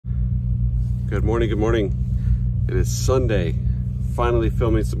Good morning, good morning. It is Sunday, finally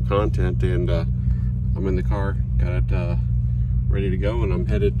filming some content, and I'm in the car, got it ready to go, and I'm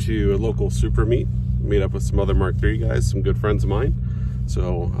headed to a local Supra meet up with some other Mark III guys, some good friends of mine.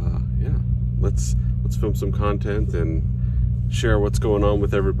 So yeah, let's film some content and share what's going on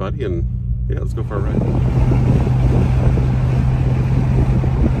with everybody, and yeah, let's go for a ride.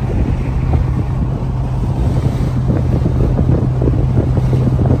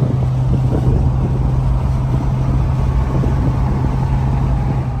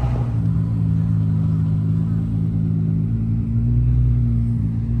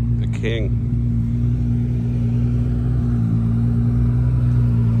 King.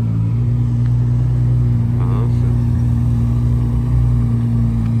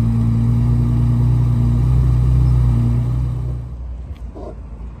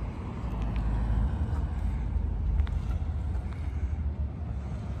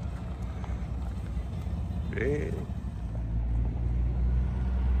 Hey.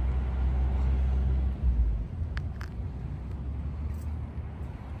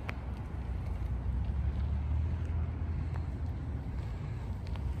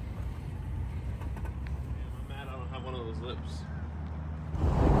 One of those lips.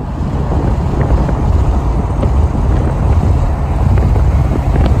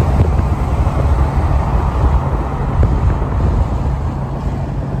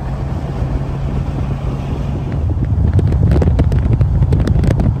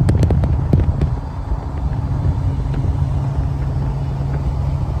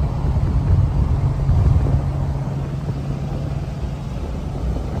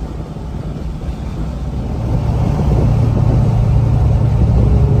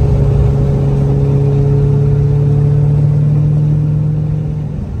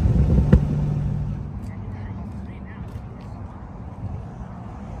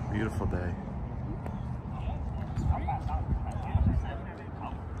 Beautiful day.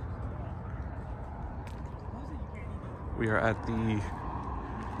 We are at the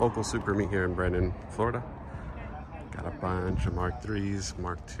local Supra meet here in Brandon, Florida. Got a bunch of Mark IIIs,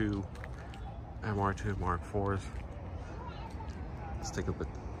 Mark II, MR2, Mark IVs. Let's take a look.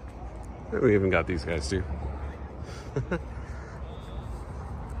 We even got these guys too.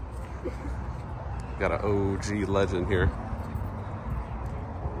 Got an OG legend here.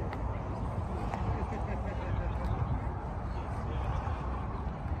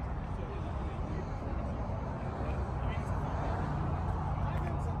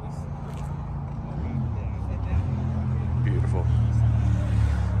 Beautiful.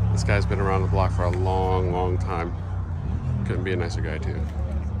 This guy's been around the block for a long time. Couldn't be a nicer guy too.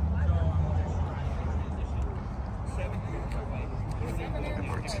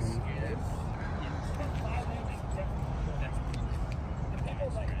 MR2.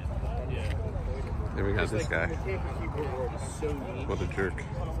 Then we got this guy. What a jerk.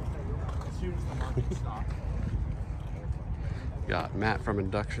 Got Matt from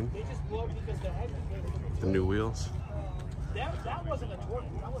Induction. The new wheels.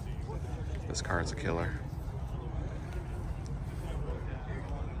 This car is a killer.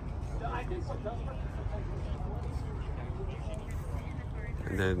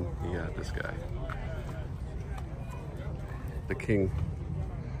 And then you got this guy. The King.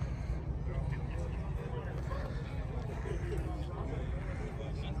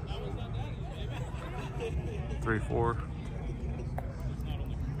 .34.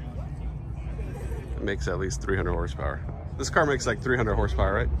 It makes at least 300 horsepower. This car makes like 300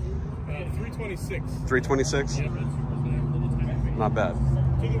 horsepower, right? 326. 326? Yeah. Not bad. To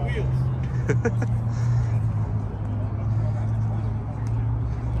the wheels.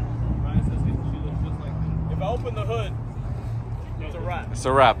 If I open the hood, it's a wrap. It's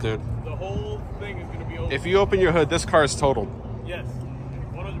a wrap, dude. The whole thing is going to be open. If you open your hood, this car is totaled. Yes,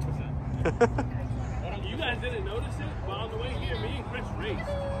 100%. You guys didn't notice it, but on the way here, me and Chris raced.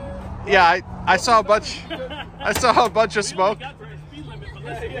 Yeah, I saw a bunch. I saw a bunch of smoke. We got to our speed limit, but we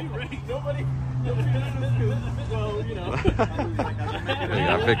raced. Nobody. Well, you know. You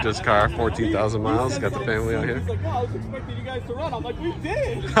got Victor's car, 14,000 miles. Got the family out here. He's like, well, I was expecting you guys to run. I'm like, we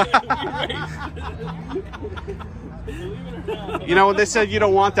did. We raced. You know, when they said you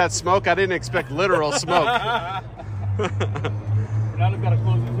don't want that smoke, I didn't expect literal smoke. Now I've got to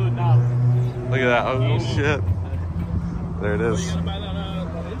close the hood now. Look at that. Oh, shit. There it is.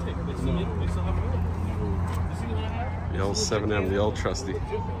 The old 7M, the old trusty.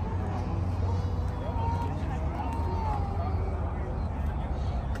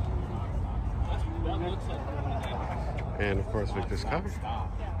 And of course, Victor's car.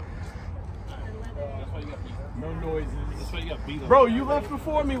 No noises. That's why you got beat on. Bro, you left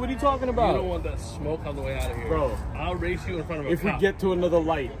before me. What are you talking about? You don't want that smoke on the way out of here. Bro, I'll race you in front of a if we cop. get to another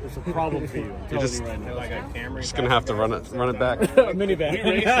light, it's a problem for you. I'm telling just- you right now. Like a Camry. Just gonna have to run it back. Minivan.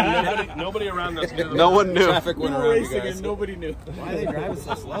 We raced and nobody around us knew. No one knew. Traffic We went were around you racing guys. and nobody knew. Why are they driving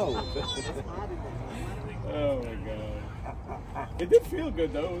so slow? Oh my god. It did feel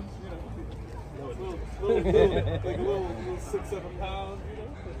good though. It was, like a little 6-7 pounds, you know.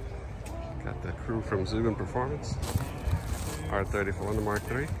 Got the crew from Induction Performance. R34 on the Mark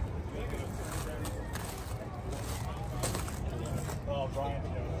III.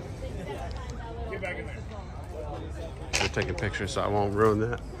 Get back in there. They're taking pictures, so I won't ruin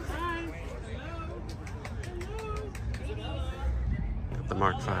that. Got the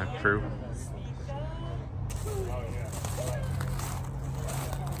Mark V crew.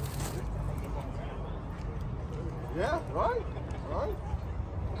 Yeah, right.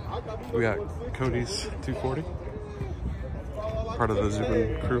 We got Cody's 240. Part of the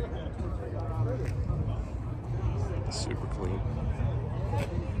Zubin crew. Super clean.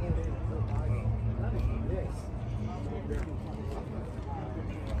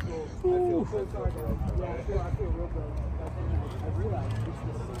 Ooh.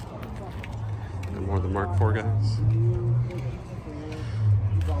 And more of the Mark IV guys.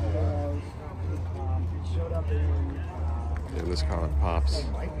 And this car pops. He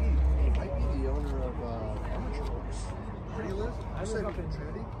might be the owner of Armature Works. Where do you live? I live up in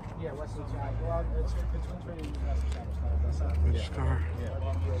Trinity. Yeah, Westwood Drive. Well, it's between Trinity and Westwood Drive. Which car?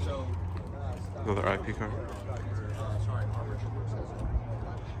 Yeah. So, Another IP car. sorry, Armature Works has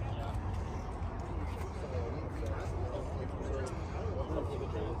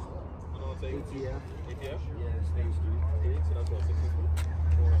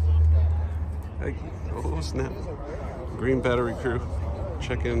Hey, oh snap. Green battery crew.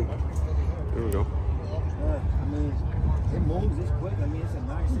 Check in. There we go. I mean, it moves, it's quick. I mean, it's a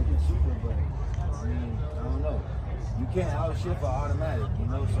nice looking Supra, but I mean, I don't know. You can't outshift an automatic, you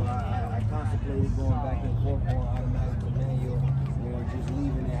know, so I contemplated going back and forth on automatic to manual, or just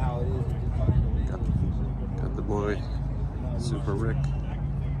leaving it how it is and just talking to Got the boy, Super Rick.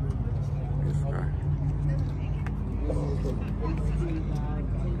 Beautiful car.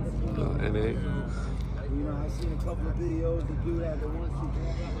 NA. You know, I've seen a couple of videos that do that, the ones who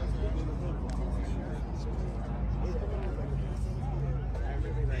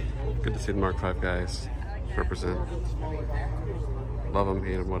Good to see the Mark V guys represent. Love them,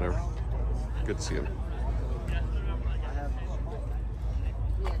 hate them, whatever. Good to see them.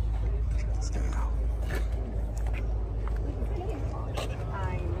 Let's get it out.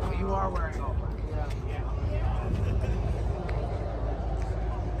 You are wearing all black.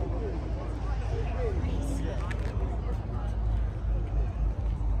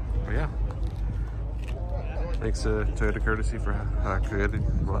 But yeah. Thanks to Toyota Courtesy for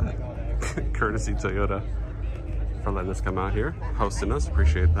Courtesy Toyota for letting us come out here, hosting us.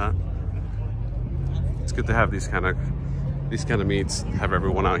 Appreciate that. It's good to have these kind of meets. Have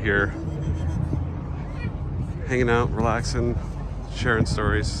everyone out here hanging out, relaxing, sharing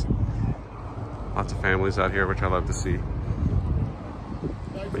stories. Lots of families out here, which I love to see.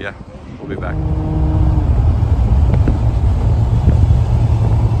 But yeah, we'll be back.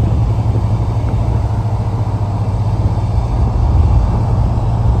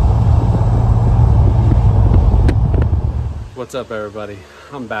 What's up, everybody?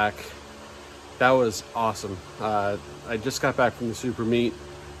 I'm back. That was awesome. I just got back from the Super meet.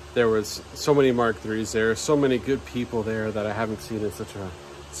 There was so many Mark IIIs there, so many good people there that I haven't seen in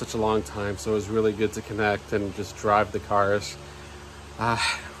such a long time. So it was really good to connect and just drive the cars. I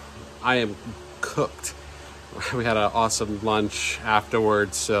am cooked. We had an awesome lunch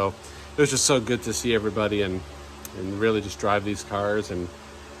afterwards, so it was just so good to see everybody and really just drive these cars and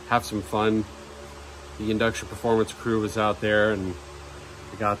have some fun. The Induction Performance crew was out there, and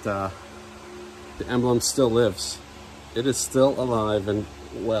we got the emblem still lives. It is still alive and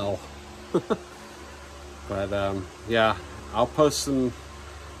well. But yeah, I'll post some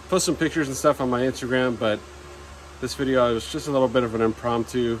pictures and stuff on my Instagram, but this video was just a little bit of an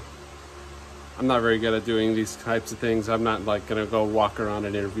impromptu. I'm not very good at doing these types of things. I'm not like gonna go walk around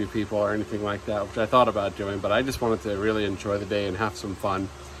and interview people or anything like that, which I thought about doing, but I just wanted to really enjoy the day and have some fun.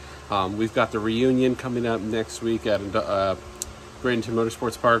 We've got the reunion coming up next week at Bradenton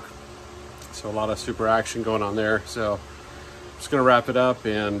Motorsports Park. So a lot of super action going on there. So I'm just gonna wrap it up,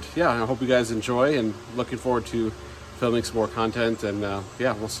 and yeah, I hope you guys enjoy, and looking forward to filming some more content. And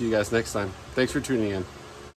yeah, we'll see you guys next time. Thanks for tuning in.